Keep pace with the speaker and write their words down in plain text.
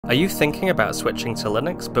Are you thinking about switching to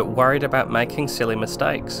Linux but worried about making silly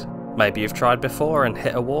mistakes? Maybe you've tried before and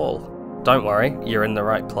hit a wall. Don't worry, you're in the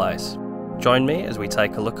right place. Join me as we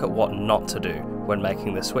take a look at what not to do when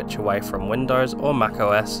making the switch away from Windows or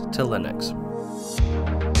macOS to Linux.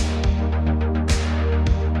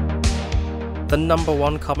 The number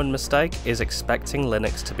one common mistake is expecting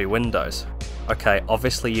Linux to be Windows. Okay,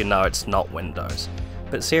 obviously you know it's not Windows.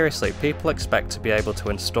 But seriously, people expect to be able to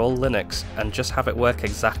install Linux and just have it work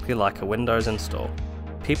exactly like a Windows install.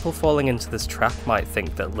 People falling into this trap might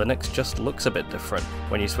think that Linux just looks a bit different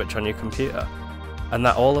when you switch on your computer, and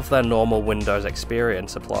that all of their normal Windows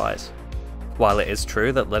experience applies. While it is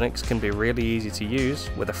true that Linux can be really easy to use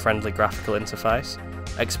with a friendly graphical interface,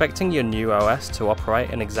 expecting your new OS to operate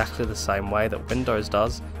in exactly the same way that Windows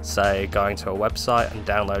does, say going to a website and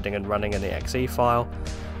downloading and running an exe file,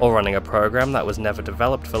 or running a program that was never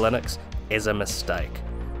developed for Linux, is a mistake.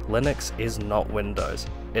 Linux is not Windows,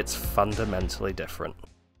 it's fundamentally different.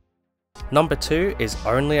 Number 2 is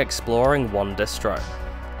only exploring one distro.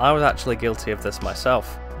 I was actually guilty of this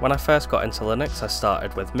myself. When I first got into Linux, I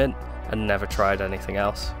started with Mint and never tried anything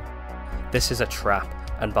else. This is a trap,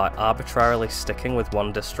 and by arbitrarily sticking with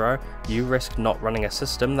one distro, you risk not running a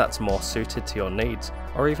system that's more suited to your needs,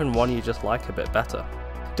 or even one you just like a bit better.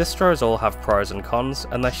 Distros all have pros and cons,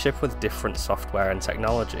 and they ship with different software and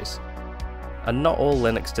technologies. And not all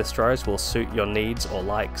Linux distros will suit your needs or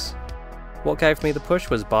likes. What gave me the push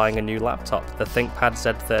was buying a new laptop, the ThinkPad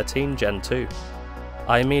Z13 Gen 2.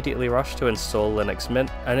 I immediately rushed to install Linux Mint,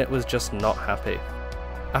 and it was just not happy.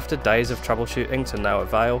 After days of troubleshooting to no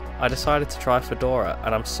avail, I decided to try Fedora,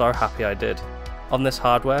 and I'm so happy I did. On this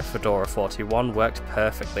hardware, Fedora 41 worked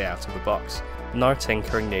perfectly out of the box. No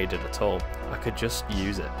tinkering needed at all, I could just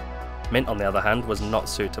use it. Mint on the other hand was not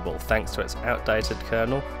suitable thanks to its outdated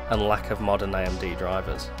kernel and lack of modern AMD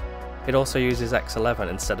drivers. It also uses X11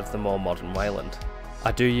 instead of the more modern Wayland.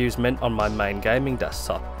 I do use Mint on my main gaming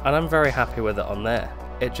desktop, and I'm very happy with it on there,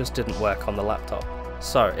 it just didn't work on the laptop.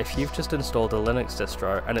 So if you've just installed a Linux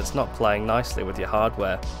distro and it's not playing nicely with your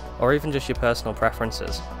hardware, or even just your personal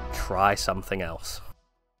preferences, try something else.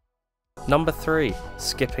 Number 3,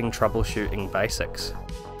 skipping troubleshooting basics.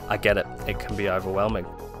 I get it, it can be overwhelming,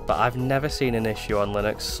 but I've never seen an issue on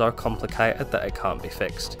Linux so complicated that it can't be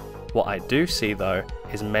fixed. What I do see though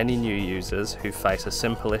is many new users who face a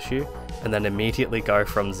simple issue and then immediately go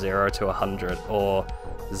from 0 to 100 or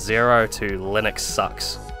 0 to Linux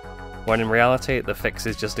sucks, when in reality the fix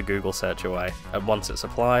is just a Google search away, and once it's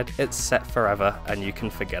applied, it's set forever and you can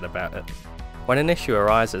forget about it. When an issue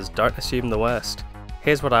arises, don't assume the worst.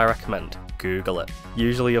 Here's what I recommend, Google it.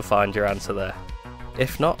 Usually you'll find your answer there.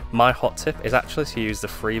 If not, my hot tip is actually to use the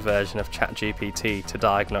free version of ChatGPT to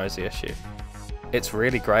diagnose the issue. It's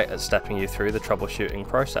really great at stepping you through the troubleshooting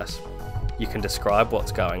process. You can describe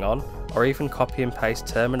what's going on, or even copy and paste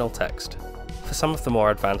terminal text. For some of the more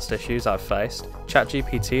advanced issues I've faced,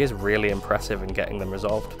 ChatGPT is really impressive in getting them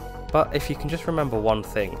resolved. But if you can just remember one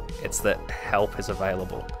thing, it's that help is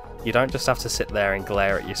available. You don't just have to sit there and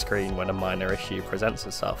glare at your screen when a minor issue presents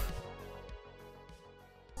itself.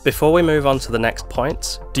 Before we move on to the next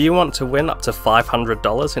points, do you want to win up to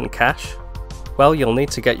 $500 in cash? Well, you'll need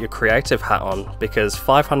to get your creative hat on, because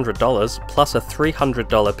 $500 plus a $300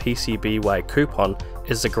 PCBWay coupon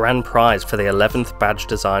is the grand prize for the 11th badge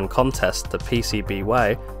design contest that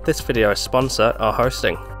PCBWay, this video's sponsor, are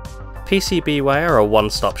hosting. PCBWay are a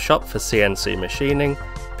one-stop shop for CNC machining,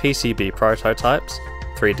 PCB prototypes,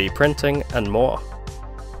 3D printing, and more.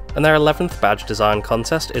 And their 11th badge design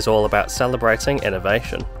contest is all about celebrating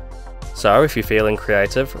innovation. So if you're feeling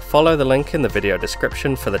creative, follow the link in the video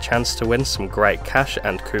description for the chance to win some great cash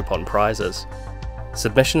and coupon prizes.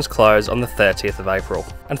 Submissions close on the 30th of April,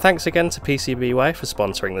 and thanks again to PCBWay for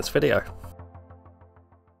sponsoring this video.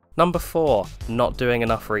 Number 4, not doing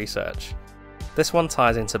enough research. This one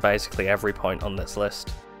ties into basically every point on this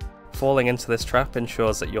list. Falling into this trap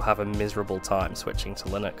ensures that you'll have a miserable time switching to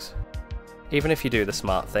Linux. Even if you do the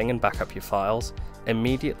smart thing and back up your files,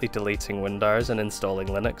 immediately deleting Windows and installing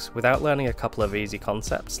Linux without learning a couple of easy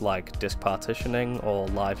concepts like disk partitioning or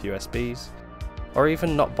live USBs, or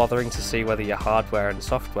even not bothering to see whether your hardware and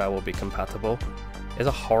software will be compatible, is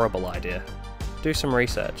a horrible idea. Do some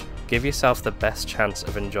research, give yourself the best chance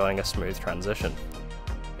of enjoying a smooth transition.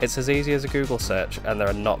 It's as easy as a Google search, and there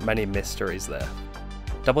are not many mysteries there.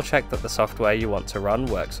 Double check that the software you want to run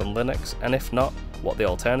works on Linux, and if not, what the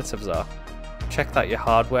alternatives are. Check that your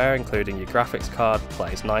hardware, including your graphics card,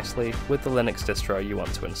 plays nicely with the Linux distro you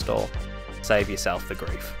want to install. Save yourself the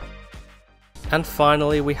grief. And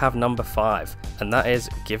finally we have number 5, and that is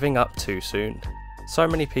giving up too soon. So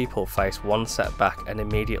many people face one setback and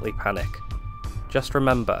immediately panic. Just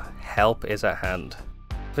remember, help is at hand.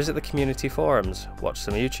 Visit the community forums, watch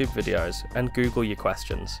some YouTube videos, and Google your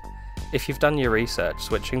questions. If you've done your research,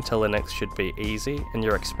 switching to Linux should be easy and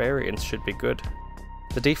your experience should be good.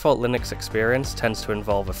 The default Linux experience tends to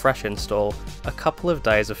involve a fresh install, a couple of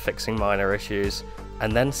days of fixing minor issues,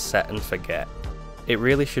 and then set and forget. It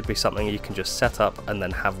really should be something you can just set up and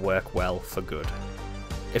then have work well for good.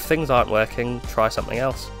 If things aren't working, try something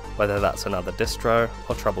else, whether that's another distro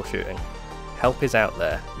or troubleshooting. Help is out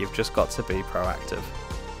there, you've just got to be proactive.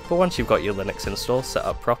 But once you've got your Linux install set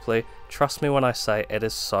up properly, trust me when I say it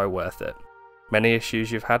is so worth it. Many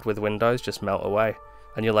issues you've had with Windows just melt away,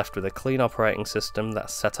 and you're left with a clean operating system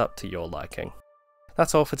that's set up to your liking.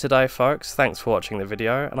 That's all for today folks, thanks for watching the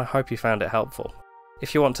video and I hope you found it helpful.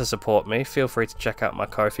 If you want to support me, feel free to check out my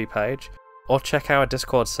Ko-fi page, or check our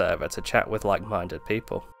Discord server to chat with like-minded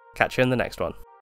people. Catch you in the next one.